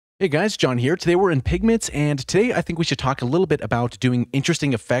Hey guys, John here. Today we're in Pigments, and today I think we should talk a little bit about doing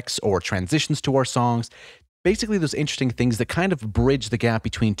interesting effects or transitions to our songs. Basically, those interesting things that kind of bridge the gap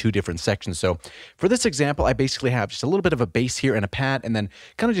between two different sections. So for this example, I basically have just a little bit of a bass here and a pad, and then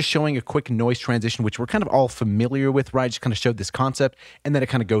kind of just showing a quick noise transition, which we're kind of all familiar with, right? Just kind of showed this concept, and then it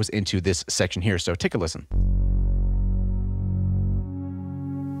kind of goes into this section here. So take a listen.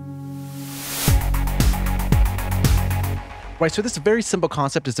 Right, so this is a very simple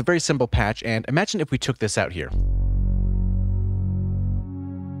concept, it's a very simple patch, and imagine if we took this out here.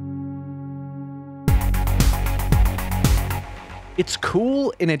 It's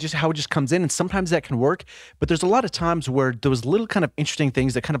cool and how it just comes in, and sometimes that can work, but there's a lot of times where those little kind of interesting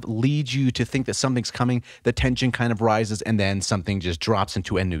things that kind of lead you to think that something's coming, the tension kind of rises, and then something just drops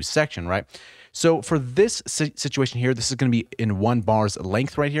into a new section, right? So for this situation here, this is going to be in 1 bar's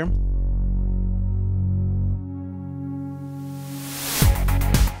length right here.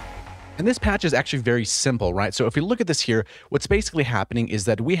 And this patch is actually very simple, right? So if we look at this here, what's basically happening is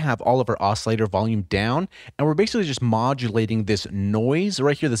that we have all of our oscillator volume down, and we're basically just modulating this noise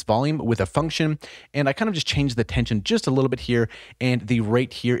right here, this volume, with a function. And I kind of just changed the tension just a little bit here, and the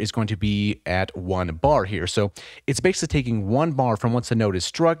rate here is going to be at 1 bar here. So it's basically taking 1 bar from once the note is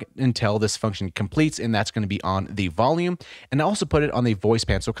struck until this function completes, and that's going to be on the volume. And I also put it on the voice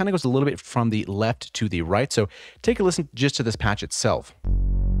band, so it kind of goes a little bit from the left to the right. So take a listen just to this patch itself.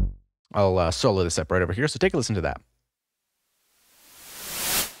 I'll solo this up right over here, so take a listen to that.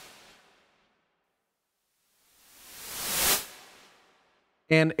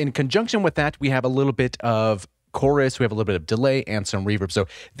 And in conjunction with that, we have a little bit of chorus, we have a little bit of delay, and some reverb. So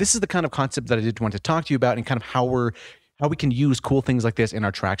this is the kind of concept that I did want to talk to you about, and kind of how we can use cool things like this in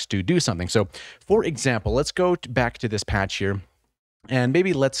our tracks to do something. So for example, let's go back to this patch here. And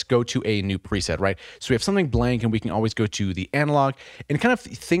maybe let's go to a new preset, right? So we have something blank, and we can always go to the analog and kind of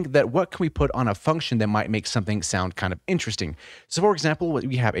think that what can we put on a function that might make something sound kind of interesting. So for example,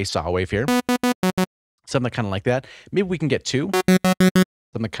 we have a saw wave here, something kind of like that. Maybe we can get 2,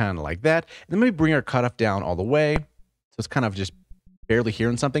 something kind of like that. And then maybe bring our cutoff down all the way. So it's kind of just barely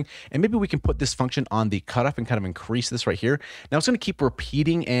hearing something, and maybe we can put this function on the cutoff and kind of increase this right here. Now it's going to keep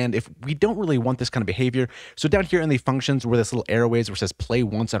repeating, and if we don't really want this kind of behavior, so down here in the functions where this little arrow is, where it says play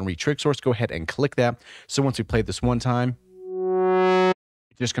once on read trick source, go ahead and click that. So once we play this one time,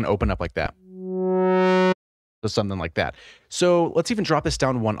 it's just going to open up like that. So something like that. So let's even drop this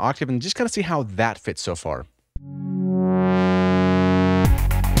down 1 octave and just kind of see how that fits so far.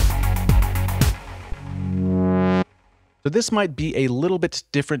 So this might be a little bit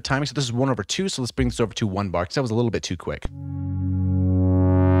different timing. So this is 1/2. So let's bring this over to 1 bar, because that was a little bit too quick.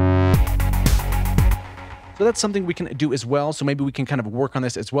 So that's something we can do as well. So maybe we can kind of work on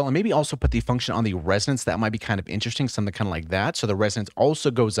this as well, and maybe also put the function on the resonance. That might be kind of interesting, something kind of like that. So the resonance also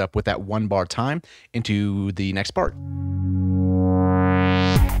goes up with that 1 bar time into the next part.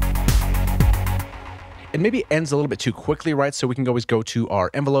 And maybe it ends a little bit too quickly, right? So we can always go to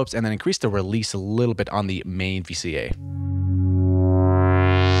our envelopes and then increase the release a little bit on the main VCA.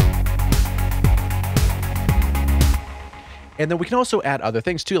 And then we can also add other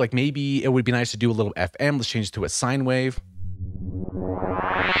things too, like maybe it would be nice to do a little FM. Let's change it to a sine wave. We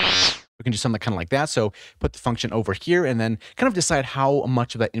can do something kind of like that. So put the function over here and then kind of decide how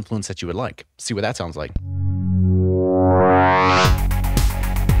much of that influence that you would like. See what that sounds like.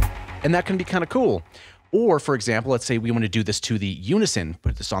 And that can be kind of cool. Or, for example, let's say we want to do this to the unison.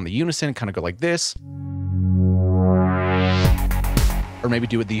 Put this on the unison, kind of go like this. Or maybe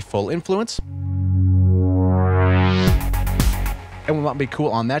do it the full influence. And what might be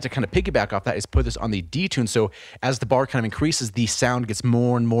cool on that, to kind of piggyback off that, is put this on the detune. So as the bar kind of increases, the sound gets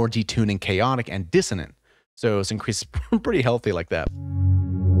more and more detuned and chaotic and dissonant. So it's increased pretty healthy like that.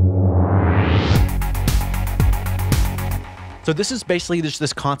 So this is basically just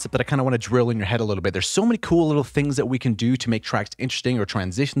this concept that I kind of want to drill in your head a little bit. There's so many cool little things that we can do to make tracks interesting, or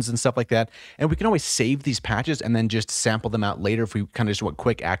transitions and stuff like that. And we can always save these patches and then just sample them out later if we kind of just want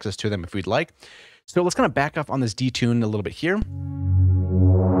quick access to them if we'd like. So let's kind of back off on this detune a little bit here.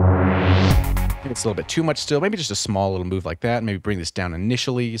 Maybe it's a little bit too much still. Maybe just a small little move like that. Maybe bring this down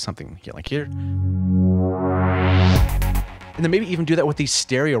initially, something here, like here. And then maybe even do that with the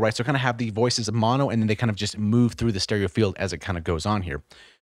stereo, right? So kind of have the voices mono, and then they kind of just move through the stereo field as it kind of goes on here.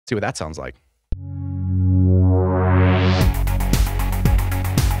 See what that sounds like.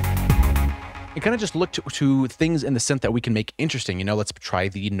 And kind of just look to things in the synth that we can make interesting. You know, let's try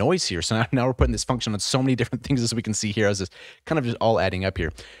the noise here. So now we're putting this function on so many different things, as we can see here, as this kind of just all adding up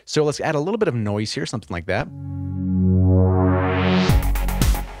here. So let's add a little bit of noise here, something like that.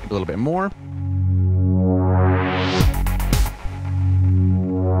 A little bit more.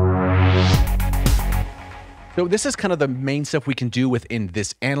 So this is kind of the main stuff we can do within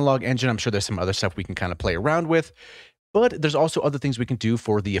this analog engine. I'm sure there's some other stuff we can kind of play around with, but there's also other things we can do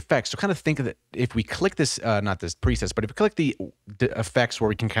for the effects. So kind of think of it, if we click this, not this presets, but if we click the effects where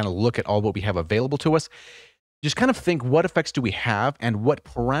we can kind of look at all what we have available to us, just kind of think what effects do we have and what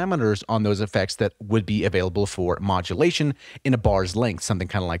parameters on those effects that would be available for modulation in a bar's length, something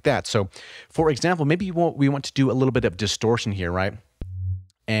kind of like that. So for example, maybe we want to do a little bit of distortion here, right?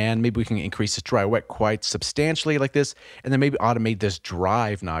 And maybe we can increase this dry wet quite substantially like this, and then maybe automate this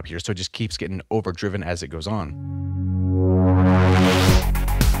drive knob here so it just keeps getting overdriven as it goes on.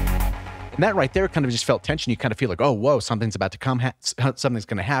 And that right there kind of just felt tension. You kind of feel like, oh, whoa, something's about to come, something's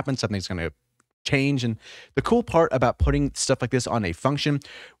going to happen, something's going to change. And the cool part about putting stuff like this on a function,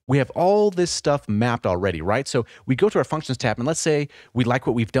 we have all this stuff mapped already, right? So we go to our functions tab, and let's say we like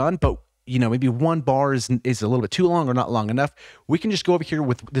what we've done, but you know, maybe one bar is a little bit too long or not long enough. We can just go over here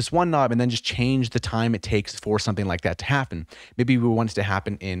with this one knob and then just change the time it takes for something like that to happen. Maybe we want it to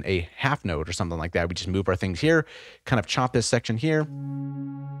happen in a half note or something like that. We just move our things here, kind of chop this section here.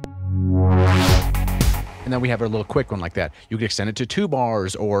 And then we have our little quick one like that. You could extend it to 2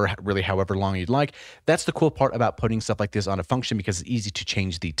 bars or really however long you'd like. That's the cool part about putting stuff like this on a function, because it's easy to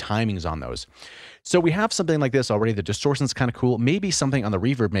change the timings on those. So we have something like this already. The distortion's kind of cool. Maybe something on the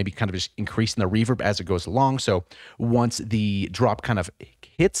reverb, maybe kind of just increasing the reverb as it goes along. So once the drop kind of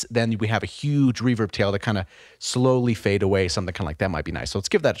hits, then we have a huge reverb tail that kind of slowly fade away. Something kind of like that might be nice. So let's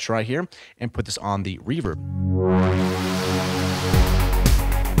give that a try here and put this on the reverb.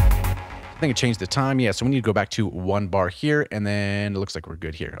 I think it changed the time. Yeah, so we need to go back to 1 bar here, and then it looks like we're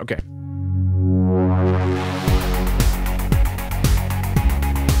good here. Okay.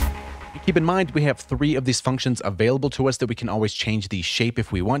 Keep in mind, we have 3 of these functions available to us that we can always change the shape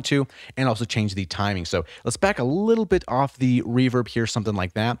if we want to, and also change the timing. So let's back a little bit off the reverb here, something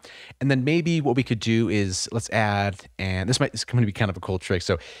like that. And then maybe what we could do is let's add, and this is going to be kind of a cool trick.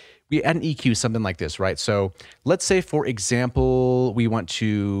 So we add an EQ, something like this, right? So let's say, for example, we want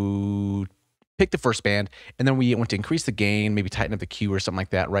to pick the first band, and then we want to increase the gain, maybe tighten up the Q or something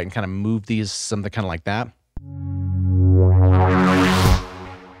like that, right? And kind of move these, something kind of like that.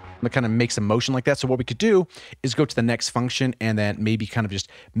 And kind of make some motion like that. So what we could do is go to the next function and then maybe kind of just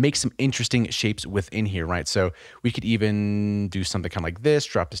make some interesting shapes within here, right? So we could even do something kind of like this,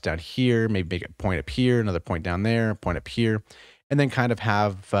 drop this down here, maybe make a point up here, another point down there, point up here. And then kind of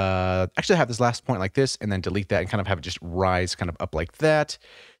have, actually have this last point like this, and then delete that and kind of have it just rise kind of up like that.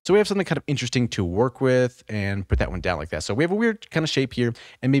 So we have something kind of interesting to work with, and put that one down like that. So we have a weird kind of shape here,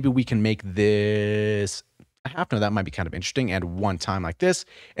 and maybe we can make this a half note. That might be kind of interesting, and 1 time like this,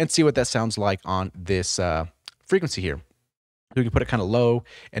 and see what that sounds like on this frequency here. We can put it kind of low,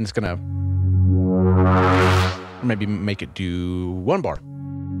 and it's gonna maybe make it do 1 bar.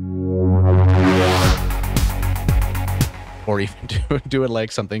 Or even do it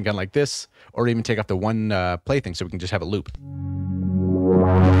like something kind of like this, or even take off the 1 play thing so we can just have a loop.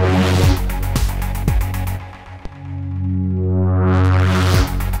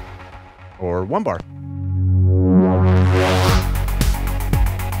 Or 1 bar.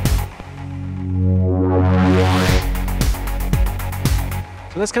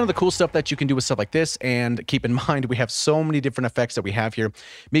 So that's kind of the cool stuff that you can do with stuff like this. And keep in mind, we have so many different effects that we have here.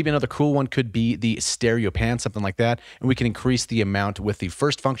 Maybe another cool one could be the stereo pan, something like that. And we can increase the amount with the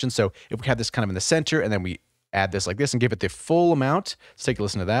first function. So if we have this kind of in the center, and then we add this like this and give it the full amount, let's take a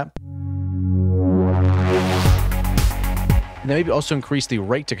listen to that. And then maybe also increase the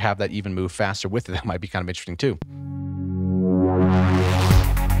rate to have that even move faster with it. That might be kind of interesting too.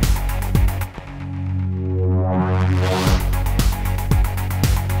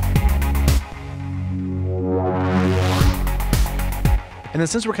 And then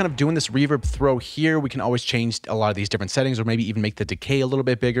since we're kind of doing this reverb throw here, we can always change a lot of these different settings, or maybe even make the decay a little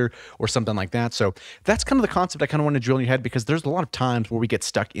bit bigger or something like that. So that's kind of the concept I kind of want to drill in your head, because there's a lot of times where we get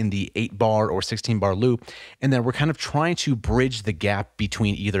stuck in the 8 bar or 16 bar loop, and then we're kind of trying to bridge the gap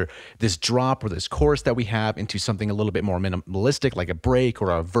between either this drop or this chorus that we have into something a little bit more minimalistic, like a break or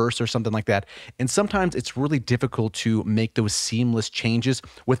a verse or something like that. And sometimes it's really difficult to make those seamless changes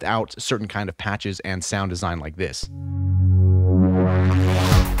without certain kind of patches and sound design like this.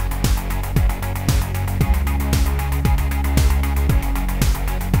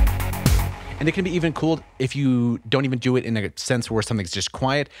 And it can be even cool if you don't even do it in a sense where something's just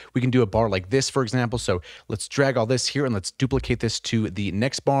quiet. We can do a bar like this, for example. So let's drag all this here and let's duplicate this to the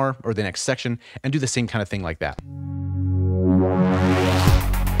next bar or the next section and do the same kind of thing like that.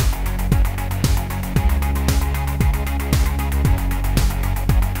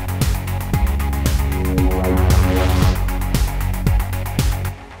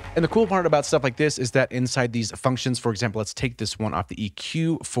 And the cool part about stuff like this is that inside these functions, for example, let's take this one off the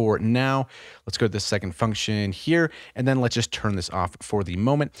EQ for now. Let's go to the second function here, and then let's just turn this off for the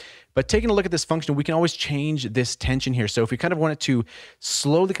moment. But taking a look at this function, we can always change this tension here. So if we kind of want it to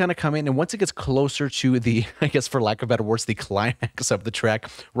slowly kind of come in, and once it gets closer to the, I guess for lack of better words, the climax of the track,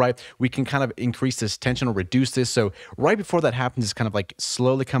 right, we can kind of increase this tension or reduce this. So right before that happens, it's kind of like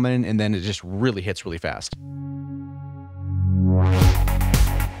slowly coming in, and then it just really hits really fast.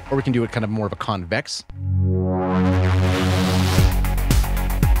 Or we can do it kind of more of a convex.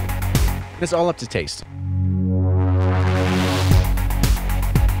 It's all up to taste.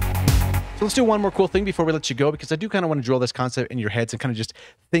 So let's do one more cool thing before we let you go, because I do kind of want to drill this concept in your heads and kind of just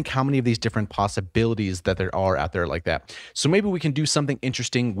think how many of these different possibilities that there are out there like that. So maybe we can do something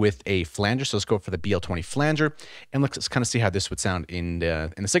interesting with a flanger. So let's go for the BL20 flanger, and let's kind of see how this would sound in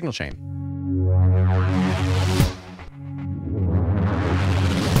the signal chain.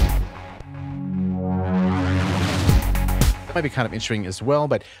 That might be kind of interesting as well,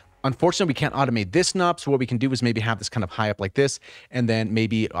 but unfortunately we can't automate this knob. So what we can do is maybe have this kind of high up like this, and then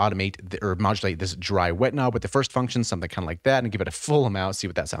maybe automate or modulate this dry wet knob with the first function, something kind of like that, and give it a full amount, see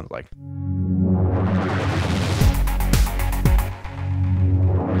what that sounds like.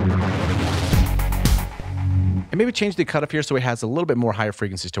 And maybe change the cutoff here so it has a little bit more higher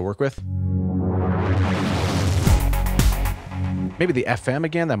frequencies to work with. Maybe the FM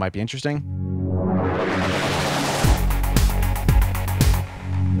again, that might be interesting.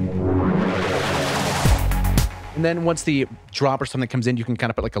 And then once the drop or something comes in, you can kind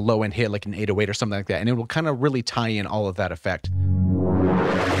of put like a low end hit, like an 808 or something like that, and it will kind of really tie in all of that effect.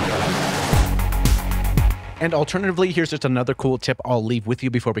 And alternatively, here's just another cool tip I'll leave with you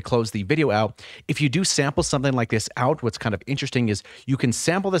before we close the video out. If you do sample something like this out, what's kind of interesting is you can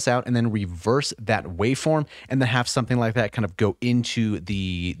sample this out and then reverse that waveform and then have something like that kind of go into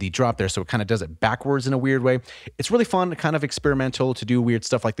the drop there. So it kind of does it backwards in a weird way. It's really fun, kind of experimental to do weird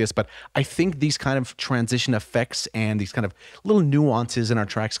stuff like this, but I think these kind of transition effects and these kind of little nuances in our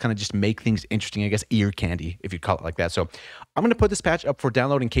tracks kind of just make things interesting, I guess ear candy, if you call it like that. So I'm going to put this patch up for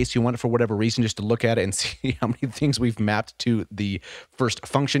download in case you want it for whatever reason, just to look at it and see how many things we've mapped to the first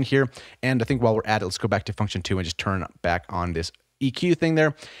function here. And I think while we're at it, let's go back to function 2 and just turn back on this EQ thing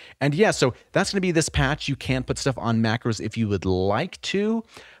there. And yeah, so that's going to be this patch. You can put stuff on macros if you would like to,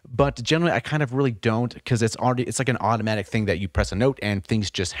 but generally I kind of really don't, because it's like an automatic thing that you press a note and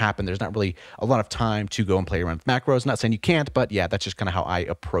things just happen. There's not really a lot of time to go and play around with macros. Not saying you can't, but yeah, that's just kind of how I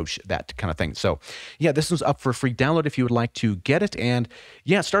approach that kind of thing. So yeah, this one's up for free download if you would like to get it. And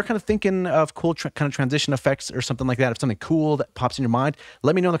yeah, start kind of thinking of cool kind of transition effects or something like that. If something cool that pops in your mind,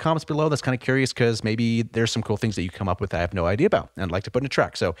 let me know in the comments below. That's kind of curious, because maybe there's some cool things that you come up with that I have no idea about and I'd like to put in a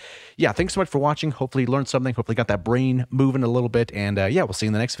track. So yeah, thanks so much for watching. Hopefully you learned something. Hopefully got that brain moving a little bit. And yeah, we'll see you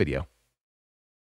in the next video.